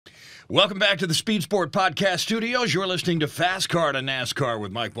Welcome back to the Speed Sport Podcast Studios. You're listening to Fast Car to NASCAR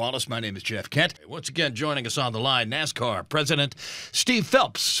with Mike Wallace. My name is Jeff Kent. Once again, joining us on the line, NASCAR President Steve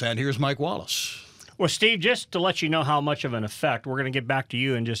Phelps. And here's Mike Wallace. Well, Steve, just to let you know how much of an effect, we're going to get back to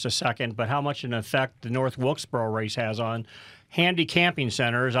you in just a second, but how much an effect the North Wilkesboro race has on Handy Camping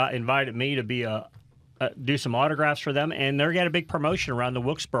Centers. Invited me to be do some autographs for them, and they're getting a big promotion around the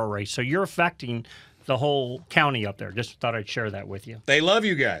Wilkesboro race. So you're affecting the whole county up there. Just thought I'd share that with you. They love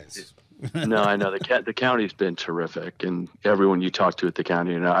you guys. No, I know the county's been terrific, and everyone you talk to at the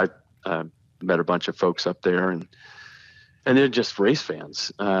county, I met a bunch of folks up there, and they're just race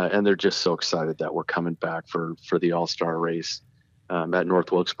fans, and they're just so excited that we're coming back for the All-Star race at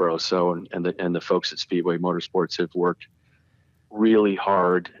North Wilkesboro. So, and the folks at Speedway Motorsports have worked really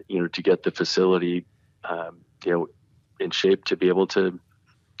hard, to get the facility, in shape to be able to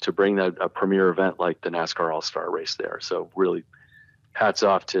bring a premier event like the NASCAR All-Star race there. So really, hats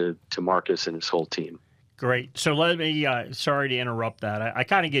off to Marcus and his whole team. Great. So let me, sorry to interrupt that. I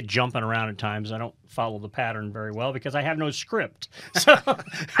kind of get jumping around at times. I don't follow the pattern very well because I have no script. So,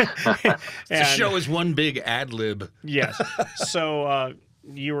 the show is one big ad lib. Yes. So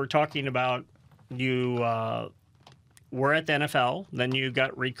you were talking about you were at the NFL, then you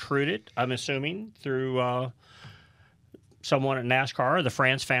got recruited, I'm assuming, through someone at NASCAR, or the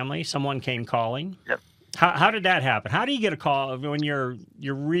France family. Someone came calling. Yep. How did that happen? How do you get a call when you're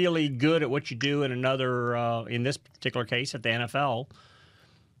really good at what you do in another, in this particular case at the NFL?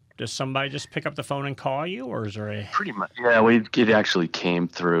 Does somebody just pick up the phone and call you, or is there a... Pretty much, yeah. It actually came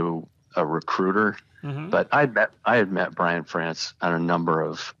through a recruiter, but I had met Brian France at a number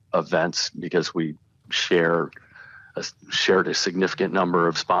of events because we shared a significant number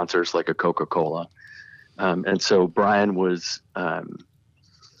of sponsors like a Coca-Cola, and so Brian was.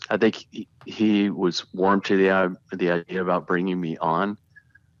 I think he was warm to the idea about bringing me on.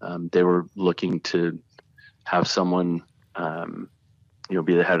 They were looking to have someone,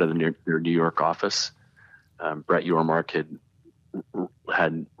 be the head of their New York office. Brett Yormark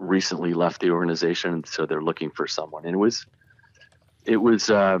had recently left the organization, so they're looking for someone. And it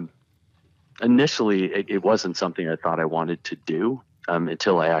was initially it wasn't something I thought I wanted to do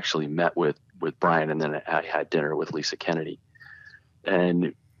until I actually met with Brian, and then I had dinner with Lisa Kennedy,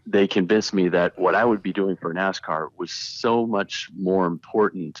 and they convinced me that what I would be doing for NASCAR was so much more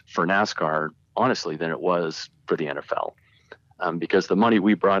important for NASCAR, honestly, than it was for the NFL. Because the money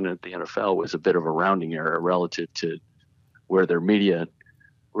we brought in at the NFL was a bit of a rounding error relative to where their media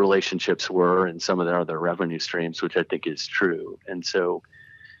relationships were and some of their other revenue streams, which I think is true. And so,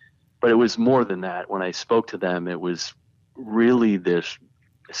 but it was more than that. When I spoke to them, it was really this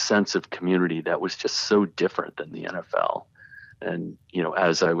sense of community that was just so different than the NFL. And,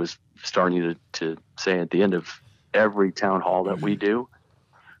 as I was starting to say at the end of every town hall that we do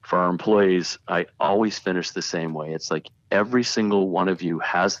for our employees, I always finish the same way. It's like every single one of you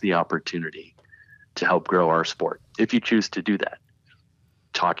has the opportunity to help grow our sport if you choose to do that.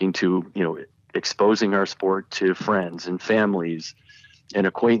 Talking to, exposing our sport to friends and families and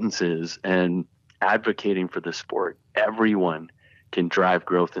acquaintances and advocating for the sport. Everyone can drive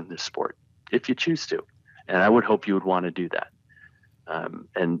growth in this sport if you choose to. And I would hope you would want to do that.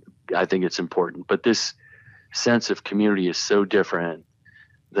 And I think it's important, but this sense of community is so different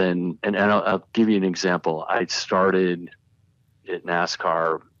than, and I'll give you an example. I started at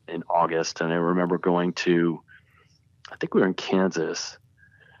NASCAR in August, and I remember going to, I think we were in Kansas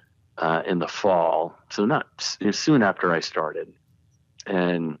in the fall. So not soon after I started,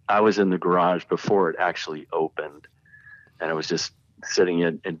 and I was in the garage before it actually opened, and I was just sitting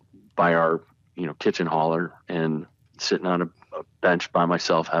in by our, kitchen hauler and sitting on a bench by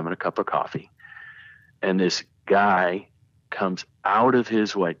myself having a cup of coffee, and this guy comes out of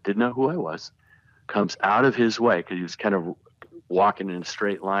his way, didn't know who I was, comes out of his way because he was kind of walking in a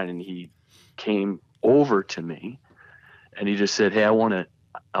straight line, and he came over to me and he just said, "Hey,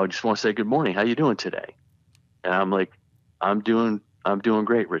 I just want to say good morning. How you doing today?" And I'm like, I'm doing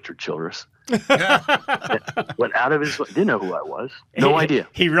great, Richard Childress." Went out of his way, didn't know who I was, no idea.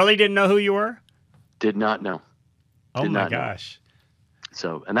 He really didn't know who you were? Did not know. Oh my gosh.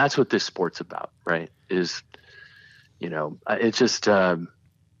 So, and that's what this sport's about, right? Is, it's just, so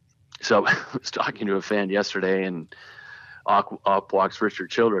I was talking to a fan yesterday, and up walks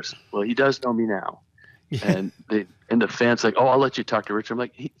Richard Childress. Well, he does know me now. And the fan's like, "Oh, I'll let you talk to Richard." I'm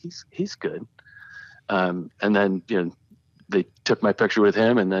like, he's good. And then, they took my picture with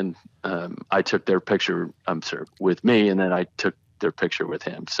him, and then I took their picture, with me, and then I took their picture with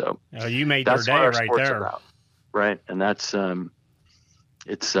him. So you made their day right there. About, right. And that's,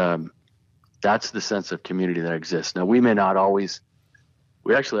 that's the sense of community that exists. Now, we may not always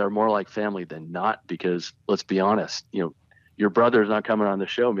we actually are more like family than not, because let's be honest, your brother's not coming on the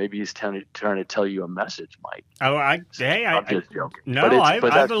show. Maybe he's trying to tell you a message, Mike. Oh, I'm just joking. No, I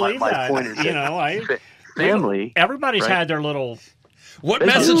believe my that. point is that family. Everybody's right? had their little. What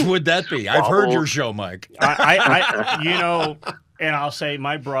message would that be? I've heard your show, Mike. And I'll say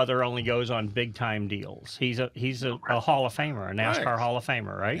my brother only goes on big time deals. He's a Hall of Famer, a NASCAR Hall of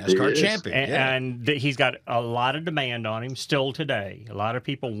Famer, right? NASCAR champion, and he's got a lot of demand on him still today. A lot of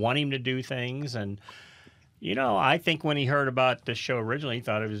people want him to do things, and I think when he heard about this show originally, he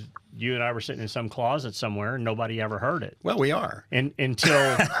thought it was you and I were sitting in some closet somewhere, and nobody ever heard it. Well, we are,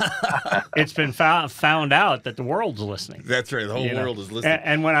 until it's been found out that the world's listening. That's right. The whole world is listening.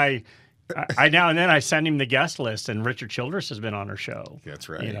 And when I now and then I send him the guest list, and Richard Childress has been on our show. That's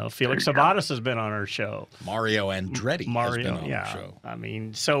right. Felix Sabates has been on our show. Mario Andretti has been on our show. I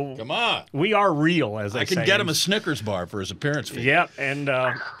mean, so come on, we are real, as they say. I can get him a Snickers bar for his appearance fee. Yep, and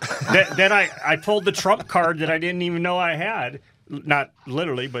then I pulled the Trump card that I didn't even know I had. Not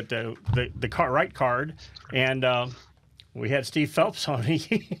literally, but the right card, and we had Steve Phelps on.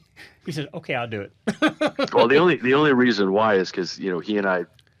 He said, "Okay, I'll do it." Well, the only reason why is because he and I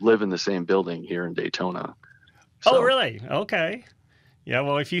live in the same building here in Daytona. So. Oh, really? Okay. Yeah.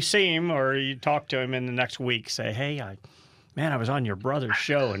 Well, if you see him or you talk to him in the next week, say, "Hey, I was on your brother's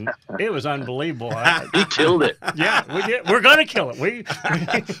show, and it was unbelievable." He killed it. Yeah, we did. We're gonna kill it.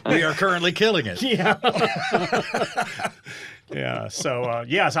 We are currently killing it. Yeah. Yeah. So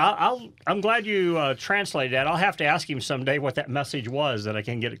yes, I'm glad you translated that. I'll have to ask him someday what that message was, that I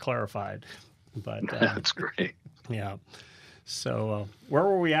can get it clarified. But that's great. Yeah. So where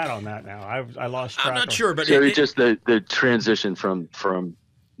were we at on that now? I lost track. I'm not sure, but so just the transition from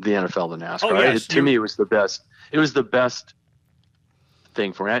the NFL to NASCAR. Oh, yes, to me, it was the best. It was the best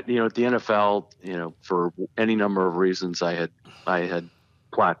thing for me. At the NFL, for any number of reasons, I had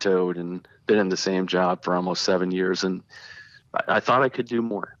plateaued and been in the same job for almost 7 years, and I thought I could do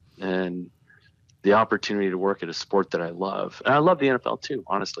more. And the opportunity to work at a sport that I love, and I love the NFL too.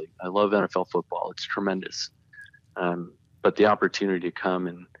 Honestly, I love NFL football. It's tremendous. But the opportunity to come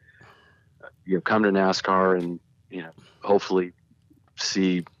and come to NASCAR and hopefully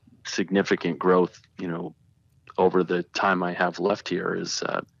see significant growth over the time I have left here is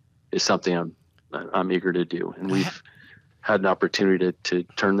something I'm eager to do. And we've had an opportunity to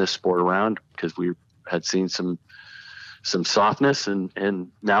turn this sport around, because we had seen some softness,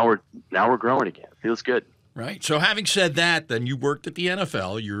 and now we're growing again. It feels good. Right. So having said that, then you worked at the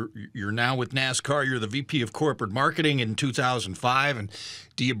NFL. You're now with NASCAR. You're the VP of Corporate Marketing in 2005. And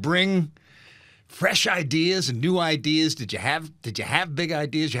do you bring fresh ideas and new ideas? Did you have big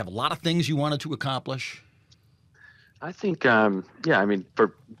ideas? You have a lot of things you wanted to accomplish? I think,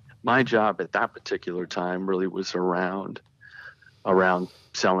 for my job at that particular time really was around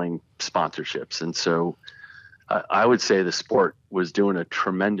selling sponsorships. And so I would say the sport was doing a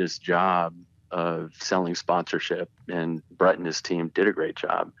tremendous job of selling sponsorship, and Brett and his team did a great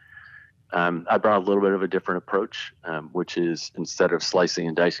job. I brought a little bit of a different approach, which is, instead of slicing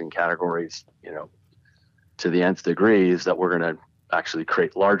and dicing categories, to the nth degree, is that we're going to actually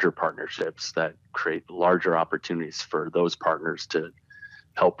create larger partnerships that create larger opportunities for those partners to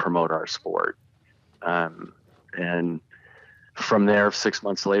help promote our sport. And from there, 6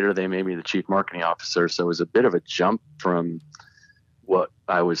 months later, they made me the chief marketing officer. So it was a bit of a jump from what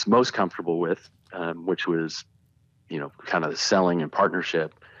I was most comfortable with, which was, kind of the selling and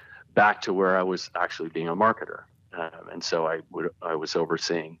partnership, back to where I was actually being a marketer. And so I was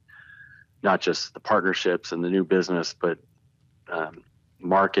overseeing not just the partnerships and the new business, but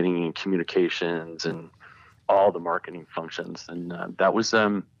marketing and communications and all the marketing functions. And that was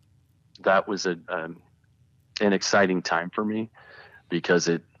an exciting time for me, because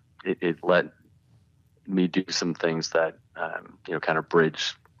it let me do some things that kind of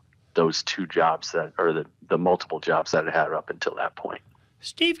bridge those two jobs that are the multiple jobs that I had up until that point.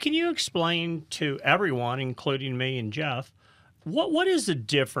 Steve, can you explain to everyone, including me and Jeff, what is the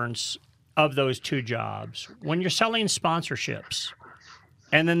difference of those two jobs when you're selling sponsorships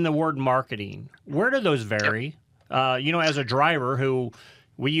and then the word marketing? Where do those vary? As a driver who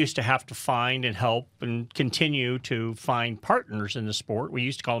we used to have to find and help and continue to find partners in the sport. We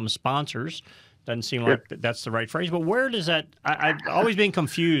used to call them sponsors. Doesn't seem like that's the right phrase, but where does that? I've always been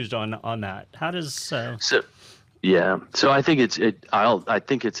confused on that. How does? So I think I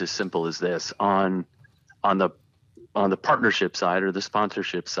think it's as simple as this. On the partnership side or the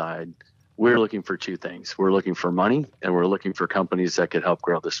sponsorship side, we're looking for two things. We're looking for money, and we're looking for companies that could help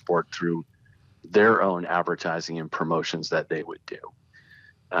grow the sport through their own advertising and promotions that they would do.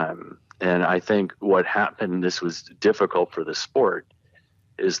 And I think what happened, and this was difficult for the sport,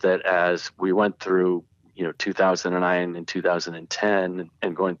 is that as we went through, 2009 and 2010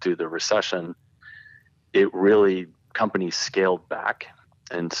 and going through the recession, it really, companies scaled back.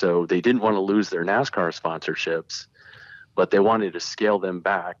 And so they didn't want to lose their NASCAR sponsorships, but they wanted to scale them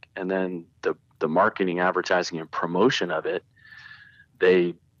back. And then the marketing, advertising, and promotion of it,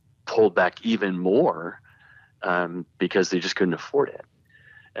 they pulled back even more because they just couldn't afford it.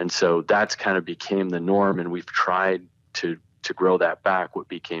 And so that's kind of became the norm. And we've tried to grow that back. What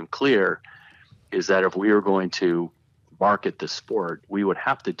became clear is that if we were going to market the sport, we would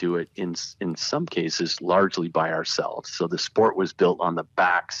have to do it in some cases largely by ourselves. So the sport was built on the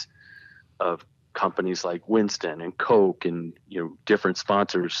backs of companies like Winston and Coke and different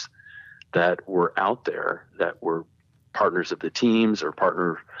sponsors that were out there that were partners of the teams or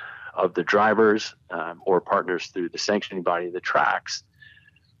partner of the drivers or partners through the sanctioning body of the tracks.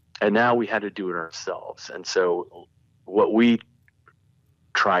 And now we had to do it ourselves. And so what we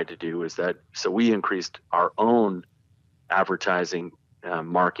tried to do is so we increased our own advertising,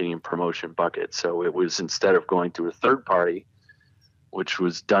 marketing, and promotion bucket. So it was, instead of going through a third party, which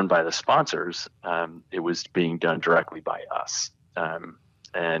was done by the sponsors, it was being done directly by us.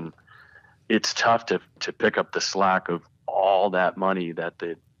 And it's tough to pick up the slack of all that money that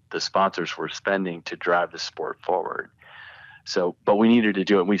the sponsors were spending to drive the sport forward. So, but we needed to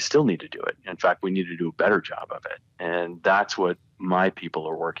do it. And we still need to do it. In fact, we need to do a better job of it. And that's what my people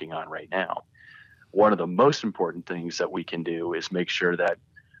are working on right now. One of the most important things that we can do is make sure that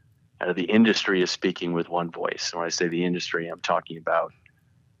the industry is speaking with one voice. And when I say the industry, I'm talking about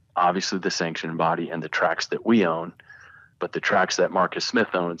obviously the sanctioning body and the tracks that we own, but the tracks that Marcus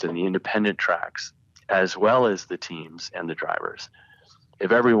Smith owns and the independent tracks, as well as the teams and the drivers.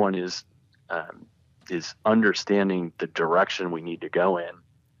 If everyone is understanding the direction we need to go in,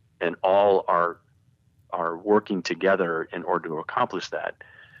 and all are working together in order to accomplish that,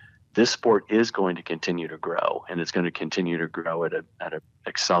 this sport is going to continue to grow, and it's going to continue to grow at an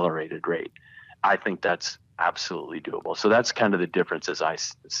accelerated rate. I think that's absolutely doable. So that's kind of the difference, as I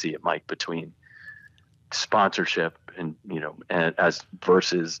see it, Mike, between sponsorship and as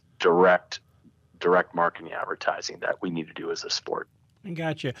versus direct marketing advertising that we need to do as a sport. I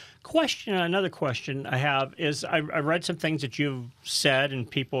gotcha. Another question I have is I read some things that you've said and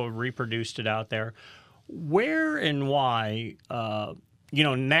people have reproduced it out there. Where and why,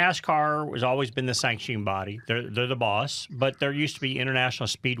 NASCAR has always been the sanctioning body. They're the boss, but there used to be International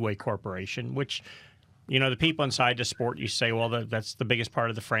Speedway Corporation, which, the people inside the sport, you say, well, that's the biggest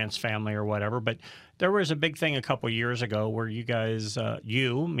part of the France family or whatever. But there was a big thing a couple years ago where you guys,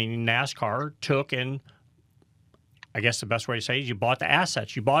 meaning NASCAR, took and I guess the best way to say it is you bought the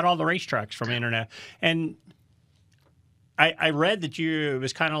assets. You bought all the racetracks from Internet. And I read that it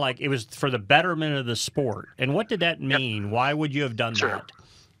was kind of like it was for the betterment of the sport. And what did that mean? Yep. Why would you have done that?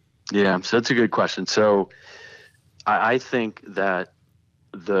 Yeah, so that's a good question. So I think that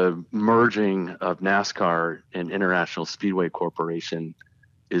the merging of NASCAR and International Speedway Corporation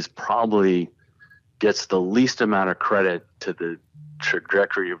is probably gets the least amount of credit to the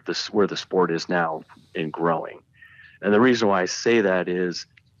trajectory of where the sport is now in growing. And the reason why I say that is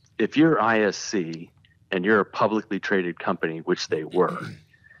if you're ISC and you're a publicly traded company, which they were,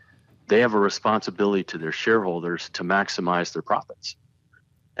 they have a responsibility to their shareholders to maximize their profits.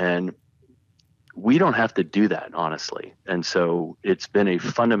 And we don't have to do that, honestly. And so it's been a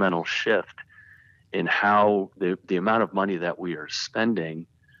fundamental shift in how the amount of money that we are spending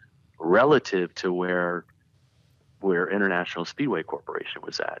relative to where International Speedway Corporation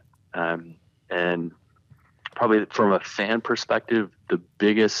was at. And probably from a fan perspective, the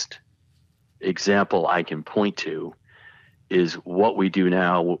biggest example I can point to is what we do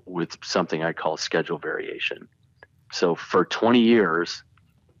now with something I call schedule variation. So for 20 years,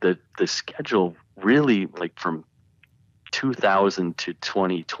 the schedule really, like from 2000 to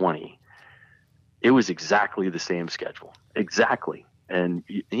 2020, it was exactly the same schedule. Exactly. And,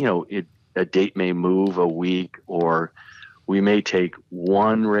 a date may move a week, or we may take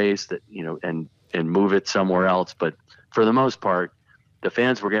one race that, and move it somewhere else. But for the most part, the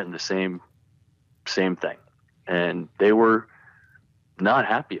fans were getting the same thing. And they were not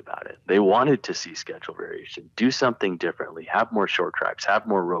happy about it. They wanted to see schedule variation, do something differently, have more short tracks, have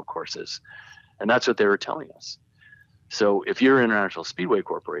more road courses. And that's what they were telling us. So if you're International Speedway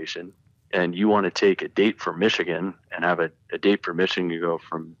Corporation and you want to take a date for Michigan and have a date for Michigan to go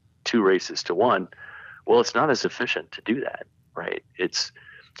from 2 races to 1, well, it's not as efficient to do that, right? You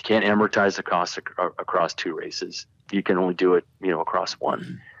can't amortize the cost across 2 races. You can only do it, across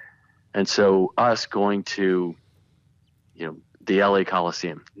 1. And so us going to, the LA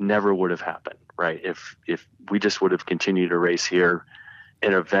Coliseum never would have happened, right? If we just would have continued to race here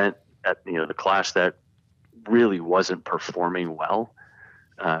an event at, the Clash that really wasn't performing well.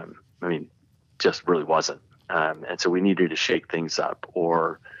 Just really wasn't. And so we needed to shake things up,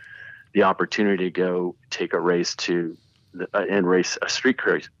 or the opportunity to go take a race and race a street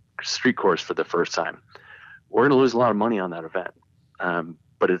course for the first time. We're going to lose a lot of money on that event.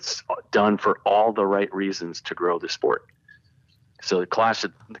 But it's done for all the right reasons to grow the sport. So the Clash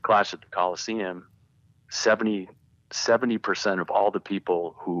at the Coliseum, 70% of all the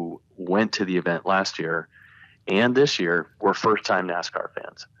people who went to the event last year and this year were first-time NASCAR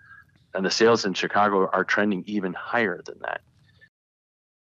fans. And the sales in Chicago are trending even higher than that.